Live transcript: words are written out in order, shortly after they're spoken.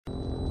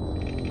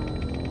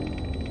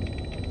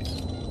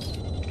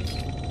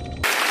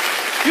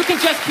You can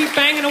just keep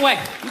banging away.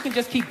 You can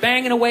just keep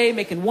banging away,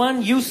 making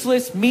one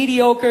useless,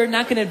 mediocre,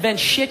 not going to invent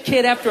shit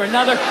kid after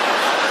another.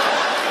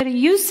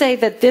 You say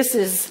that this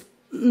is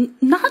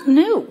not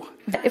new.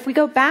 If we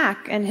go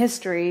back in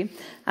history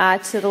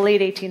to the late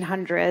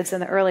 1800s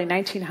and the early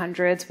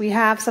 1900s, we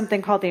have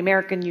something called the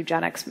American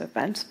eugenics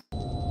movement.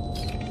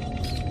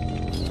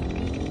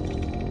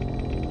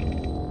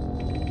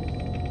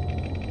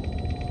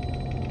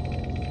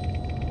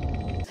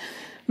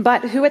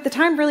 But who at the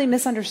time really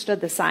misunderstood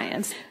the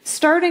science,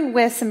 starting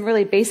with some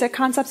really basic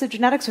concepts of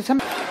genetics. No,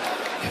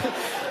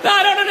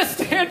 I don't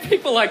understand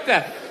people like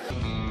that.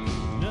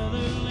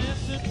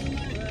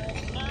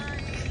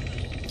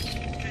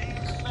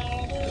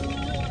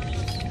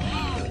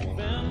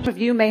 Some of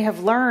you may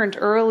have learned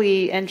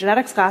early in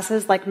genetics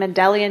classes like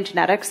Mendelian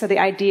genetics, so the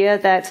idea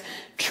that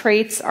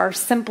traits are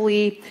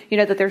simply,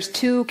 that there's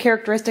two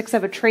characteristics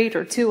of a trait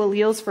or two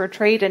alleles for a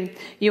trait and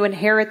you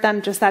inherit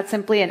them just that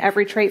simply, and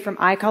every trait from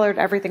eye color to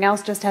everything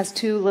else just has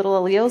two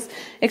little alleles,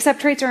 except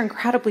traits are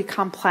incredibly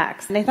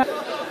complex. And they thought,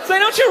 so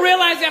don't you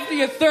realize after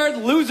your third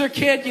loser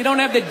kid, you don't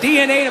have the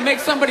DNA to make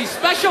somebody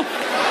special?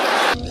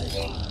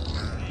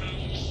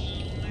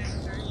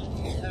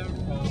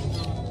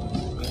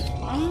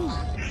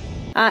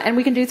 And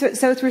we can do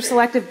so through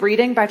selective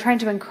breeding by trying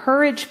to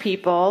encourage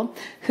people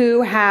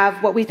who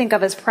have what we think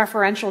of as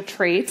preferential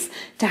traits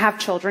to have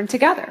children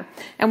together.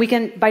 And we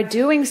can, by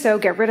doing so,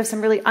 get rid of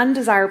some really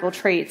undesirable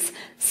traits,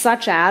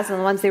 such as, and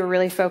the ones they were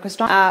really focused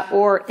on,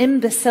 or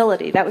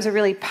imbecility. That was a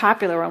really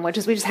popular one, which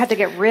is we just had to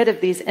get rid of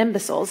these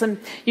imbeciles. And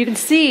you can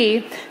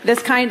see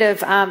this kind of,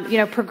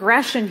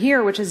 progression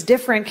here, which is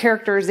different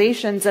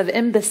characterizations of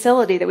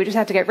imbecility that we just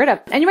have to get rid of.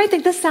 And you might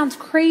think this sounds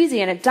crazy,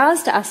 and it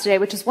does to us today,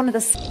 which is one of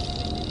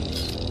the...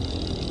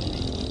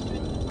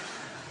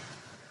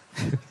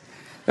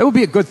 It would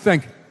be a good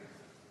thing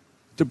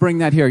to bring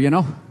that here,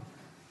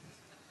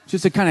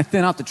 just to kind of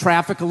thin out the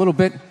traffic a little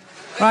bit,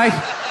 right?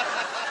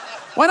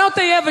 Why don't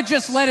they ever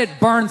just let it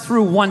burn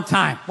through one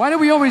time? Why do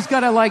we always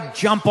gotta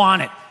jump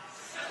on it?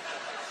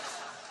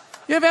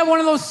 You ever had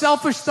one of those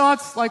selfish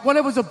thoughts? Like, what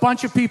if it was a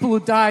bunch of people who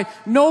died,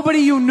 nobody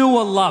you knew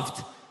or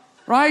loved,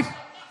 right?